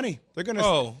 needs that money. They're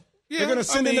gonna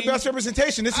send in the best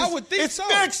representation. I would think so.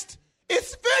 Fixed.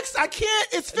 It's fixed. I can't.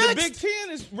 It's fixed. The Big Ten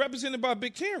is represented by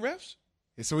Big Ten refs.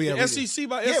 So the SEC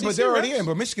by SEC. Yeah, but they're already refs. in.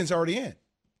 But Michigan's already in.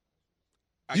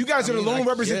 You guys are the lone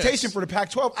representation for the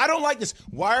Pac-12. I don't like this.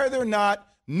 Why are there not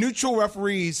neutral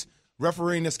referees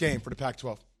refereeing this game for the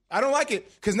Pac-12? I don't like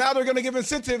it because now they're going to give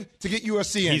incentive to get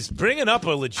USC in. He's bringing up a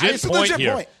legit point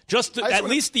here. Just at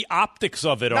least the optics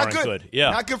of it aren't good. Yeah,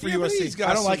 not good for USC.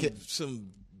 I don't like it. Some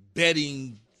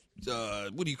betting.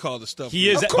 What do you call the stuff? He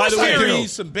is. By the way,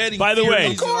 some betting. By the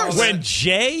way,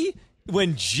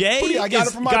 when Jay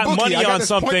got money on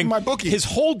something, his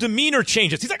whole demeanor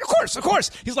changes. He's like, of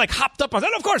course. He's like hopped up on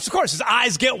that. Of course. His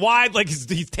eyes get wide, like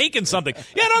he's taking something.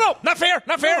 Yeah, no, not fair.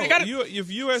 You got it. If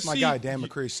USC, it's my guy Dan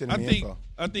McCree sending me info.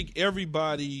 I think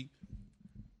everybody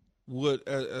would,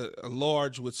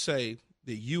 large would say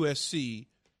that USC,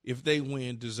 if they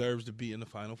win, deserves to be in the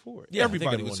Final Four. Yeah,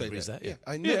 everybody would say that.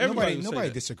 Nobody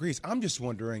disagrees. I'm just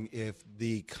wondering if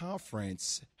the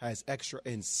conference has extra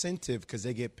incentive because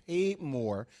they get paid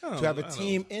more to have a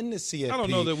team in the CFP. I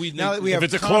don't know that we have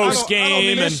it's a close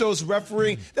game and officials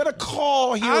refereeing that a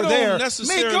call here or there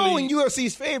may go in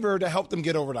USC's favor to help them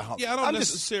get over the hump. Yeah, I don't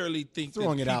necessarily think that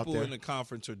it out people there. in the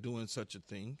conference are doing such a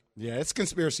thing. Yeah, it's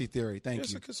conspiracy theory. Thank you.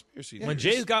 It's a conspiracy. When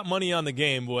Jay's got money on the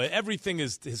game, boy, everything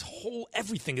is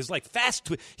like fast.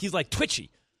 He's like twitchy.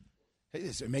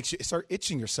 It makes you start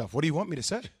itching yourself. What do you want me to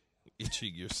say?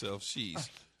 Itching yourself, jeez.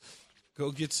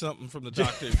 Go get something from the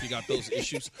doctor if you got those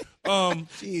issues.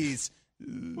 Jeez.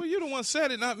 Well, you're the one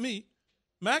said it, not me.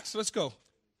 Max, let's go.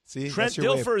 See, Trent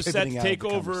Dilfer is set to take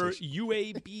over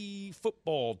UAB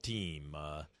football team.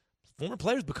 Former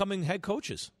players becoming head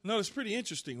coaches. No, it's pretty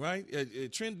interesting, right?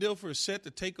 Trent Dilfer is set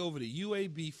to take over the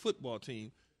UAB football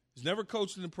team. He's never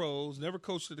coached in the pros, never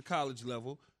coached at the college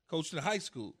level, coached in high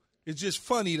school. It's just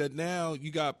funny that now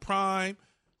you got Prime,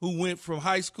 who went from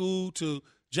high school to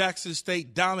Jackson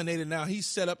State, dominated. Now he's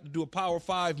set up to do a Power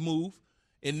 5 move.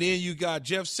 And then you got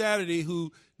Jeff Saturday,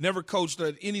 who never coached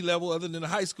at any level other than the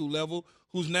high school level,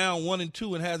 who's now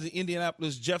 1-2 and has the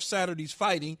Indianapolis Jeff Saturday's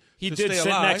fighting. He to did stay sit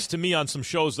alive. next to me on some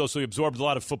shows, though, so he absorbed a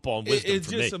lot of football and wisdom It's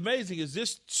from just me. amazing. Is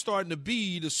this starting to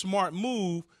be the smart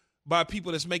move by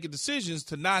people that's making decisions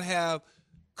to not have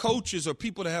coaches or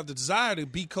people that have the desire to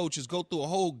be coaches go through a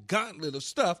whole gauntlet of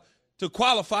stuff to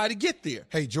qualify to get there?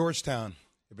 Hey, Georgetown,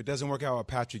 if it doesn't work out with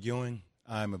Patrick Ewing,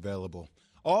 I'm available.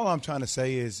 All I'm trying to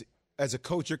say is, as a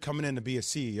coach, you're coming in to be a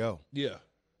CEO. Yeah.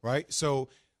 Right? So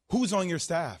who's on your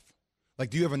staff? Like,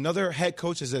 do you have another head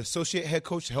coach as an associate head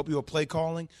coach to help you with play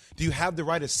calling? Do you have the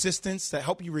right assistants that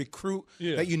help you recruit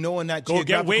that you know in that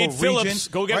geographical region? Wade Phillips.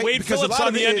 Go get Wade Because Phillips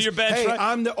on the end of your bench. Hey, right?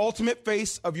 I'm the ultimate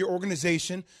face of your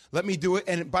organization. Let me do it.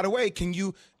 And by the way, can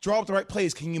you draw up the right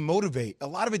plays? Can you motivate? A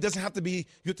lot of it doesn't have to be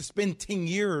you have to spend 10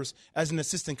 years as an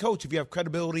assistant coach if you have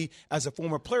credibility as a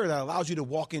former player that allows you to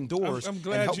walk indoors and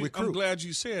help recruit. I'm glad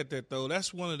you said that, though.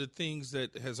 That's one of the things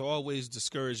that has always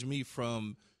discouraged me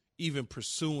from even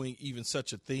pursuing even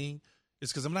such a thing.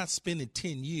 It's because I'm not spending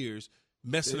 10 years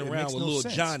messing around with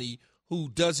little Johnny who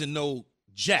doesn't know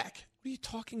jack. What are you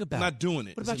talking about? I'm not doing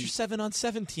it. What about your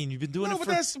 7-on-17? You've been doing it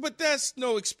for... but that's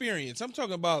no experience. I'm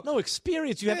talking about... No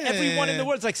experience. You have everyone in the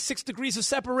world. It's like 6 degrees of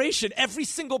separation. Every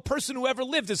single person who ever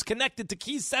lived is connected to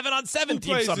Key's 7-on-7 team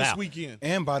plays somehow. This weekend?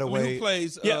 And by the way... Who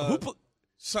plays...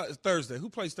 Thursday. Who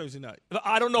plays Thursday night?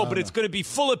 I don't know, but it's going to be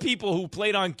full of people who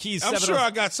played on Keys. I'm sure I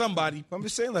got somebody. I'm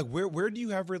just saying, like, where do you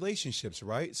have relationships,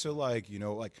 right? So, like, you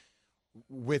know, like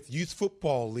with youth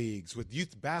football leagues, with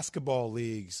youth basketball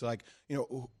leagues, like, you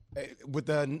know, with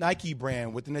the Nike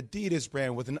brand, with an Adidas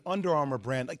brand, with an Under Armour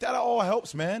brand, like that all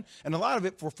helps, man. And a lot of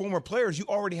it for former players, you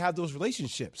already have those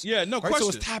relationships. Yeah, no question. So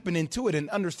it's tapping into it and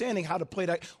understanding how to play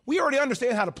that. We already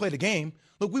understand how to play the game.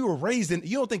 Look, we were raised in –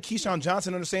 you don't think Keyshawn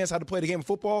Johnson understands how to play the game of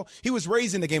football? He was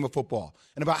raised in the game of football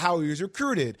and about how he was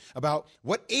recruited, about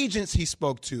what agents he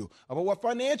spoke to, about what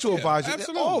financial advisors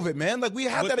 – all of it, man. Like, we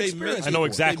have that experience. I know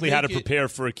exactly how to prepare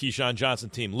for a Keyshawn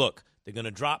Johnson team. Look, they're going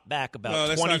to drop back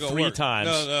about 23 times.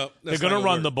 They're going to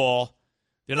run the ball.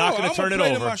 They're not going to turn it over. I'm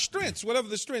going to play to my strengths, whatever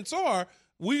the strengths are.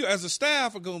 We, as a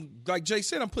staff, are going, like Jay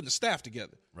said, I'm putting the staff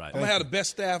together. Right. I'm going to have the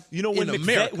best staff in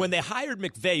America. When they hired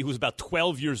McVay, who was about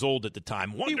 12 years old at the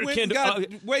time, Wade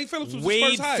Phillips was his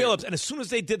first hire. Phillips, and as soon as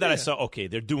they did that, I saw, okay,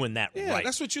 they're doing that right. Yeah,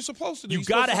 that's what you're supposed to do. You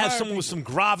got to have someone with some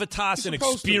gravitas and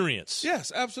experience.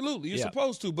 Yes, absolutely. You're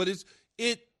supposed to, but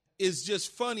it is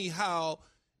just funny how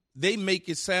they make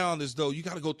it sound as though you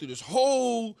got to go through this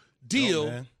whole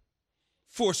deal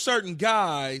for certain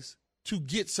guys to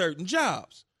get certain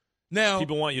jobs. Now,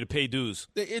 people want you to pay dues.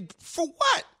 For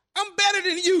what? I'm better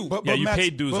than you. You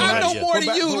paid dues. I know more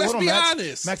than you. Let's be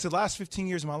honest. Max, the last 15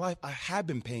 years of my life, I have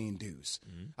been paying dues.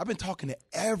 Mm-hmm. I've been talking to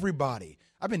everybody.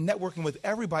 I've been networking with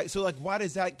everybody. So, like, why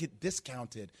does that get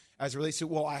discounted as it relates to,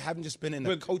 well, I haven't just been in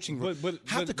the coaching room.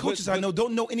 Half the coaches I know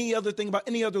don't know any other thing about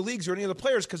any other leagues or any other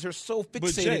players because they're so fixated.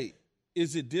 But, Jay,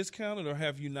 is it discounted or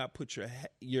have you not put your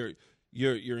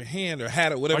hand or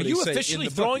hat or whatever they say? Are you officially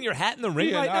throwing your hat in the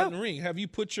ring right now? In the ring. Have you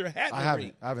put your hat in the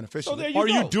ring? I haven't officially. So there you Are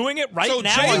go. you doing it right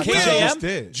now Jay on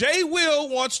KJM? Jay Will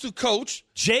wants to coach.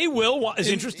 Jay Will is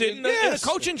interested in a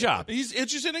coaching job. He's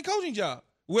interested in a coaching job.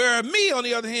 Where me, on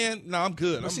the other hand, no, I'm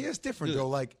good. See, it's different, though.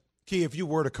 Like, Key, if you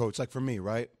were to coach, like for me,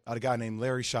 right? I had a guy named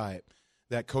Larry Shiat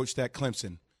that coached at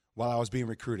Clemson while I was being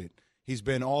recruited. He's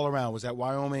been all around, was at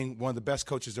Wyoming, one of the best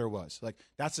coaches there was. Like,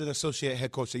 that's an associate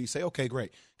head coach that you say, okay,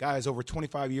 great. Guy has over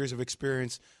 25 years of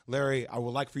experience. Larry, I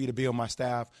would like for you to be on my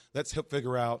staff. Let's help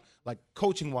figure out, like,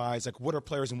 coaching-wise, like, what are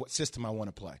players and what system I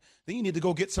want to play. Then you need to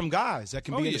go get some guys that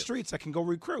can be in the streets, that can go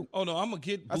recruit. Oh, no, I'm going to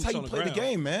get boots on the ground. That's how you play the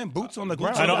game, man. Boots on the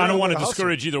ground. I don't want to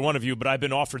discourage either one of you, but I've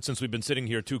been offered since we've been sitting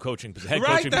here 2 head coaching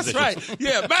positions. That's right.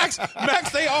 Yeah, Max,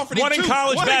 they offered one in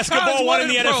college basketball, one in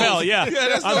the NFL. Yeah,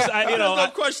 that's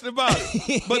no question about it.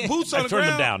 But boots on the ground.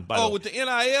 Them down, by the way. With the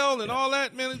NIL and all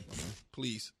that, man.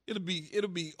 Please, it'll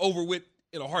be over with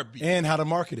in a heartbeat. And how to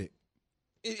market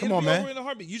it. Come on, man. Over in a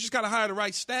heartbeat. You just got to hire the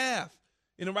right staff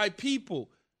and the right people.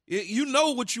 You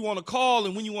know what you want to call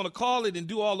and when you want to call it and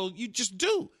do all those. You just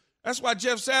do. That's why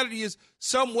Jeff Saturday is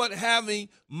somewhat having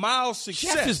mild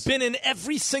success. Jeff has been in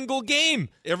every single game.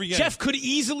 Every game. Jeff could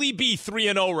easily be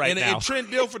 3-0 right now. And Trent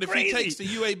Dilfer, if he takes the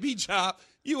UAB job,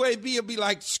 UAB will be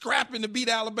like scrapping to beat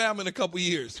Alabama in a couple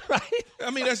years. Right.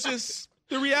 I mean, that's just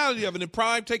the reality of it. And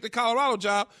Prime take the Colorado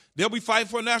job, they'll be fighting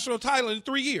for a national title in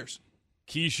 3 years.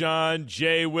 Keyshawn,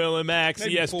 Jay, Will, and Max,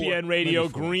 Maybe ESPN Radio,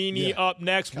 Greeny up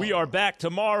next. We are back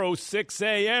tomorrow, 6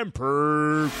 a.m.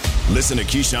 Listen to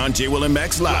Keyshawn, J. Will, and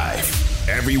Max live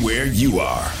everywhere you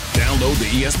are. Download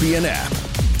the ESPN app.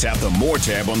 Tap the More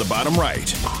tab on the bottom right.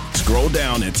 Scroll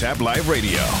down and tap Live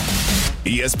Radio.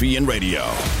 ESPN Radio,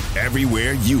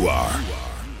 everywhere you are.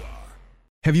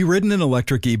 Have you ridden an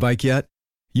electric e-bike yet?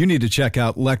 You need to check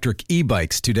out Lectric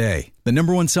E-Bikes today, the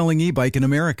 #1 selling e-bike in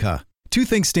America. 2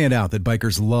 things stand out that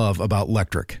bikers love about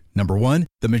Lectric. Number 1,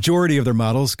 the majority of their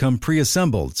models come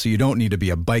pre-assembled, so you don't need to be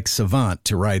a bike savant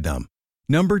to ride them.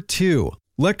 Number 2,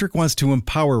 Lectric wants to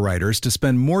empower riders to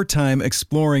spend more time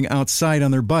exploring outside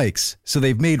on their bikes, so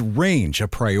they've made range a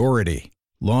priority.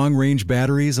 Long-range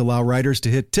batteries allow riders to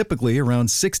hit typically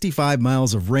around 65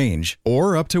 miles of range,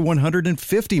 or up to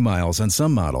 150 miles on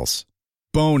some models.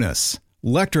 Bonus.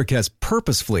 Lectric has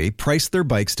purposefully priced their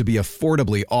bikes to be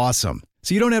affordably awesome,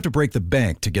 so you don't have to break the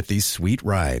bank to get these sweet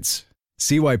rides.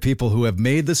 See why people who have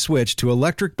made the switch to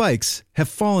electric bikes have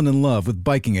fallen in love with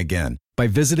biking again by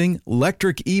visiting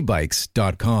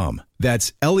lectricebikes.com.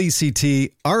 That's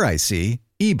LECTRIC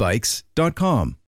ebikes.com.